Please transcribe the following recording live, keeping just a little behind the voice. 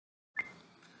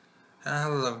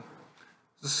Hello.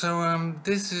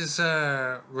 This is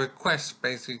a request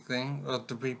basically of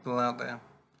the people out there.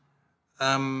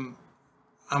 Um,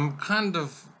 I'm kind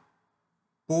of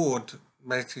bored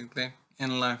basically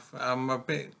in life. I'm a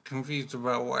bit confused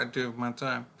about what I do with my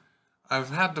time.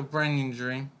 I've had a brain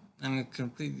injury and it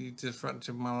completely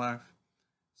disrupted my life.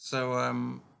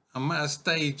 I'm at a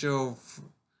stage of,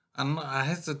 I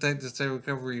hesitate to say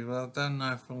recovery, but I don't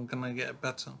know if I'm gonna get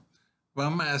better. But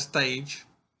I'm at a stage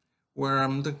where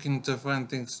I'm looking to find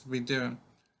things to be doing.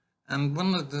 And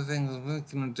one of the things I'm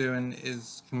thinking of doing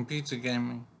is computer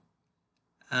gaming.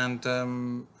 And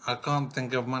I can't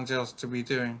think of much else to be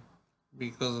doing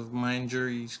because of my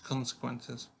injury's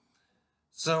consequences.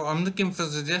 So I'm looking for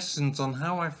suggestions on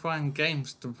how I find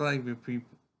games to play with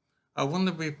people. I want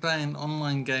to be playing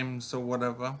online games or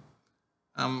whatever.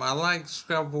 I like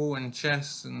Scrabble and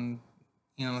chess and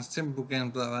simple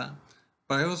games like that.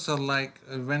 But I also like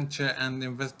adventure and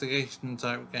investigation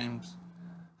type games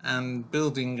and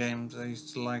building games I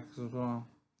used to like as well.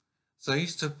 So I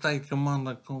used to play Command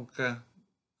and Conquer.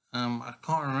 I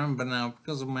can't remember now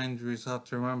because of my injury. It's hard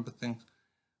to remember things.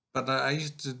 But I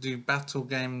used to do battle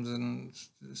games and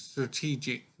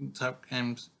strategic type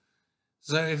games.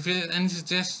 So if you have any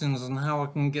suggestions on how I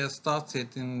can get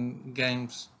started in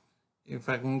games, if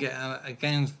I can get a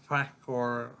games pack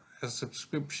or a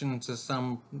subscription to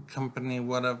some company,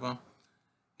 whatever,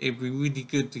 it'd be really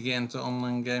good to get into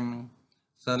online gaming.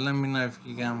 So let me know if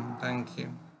you can. Thank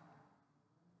you.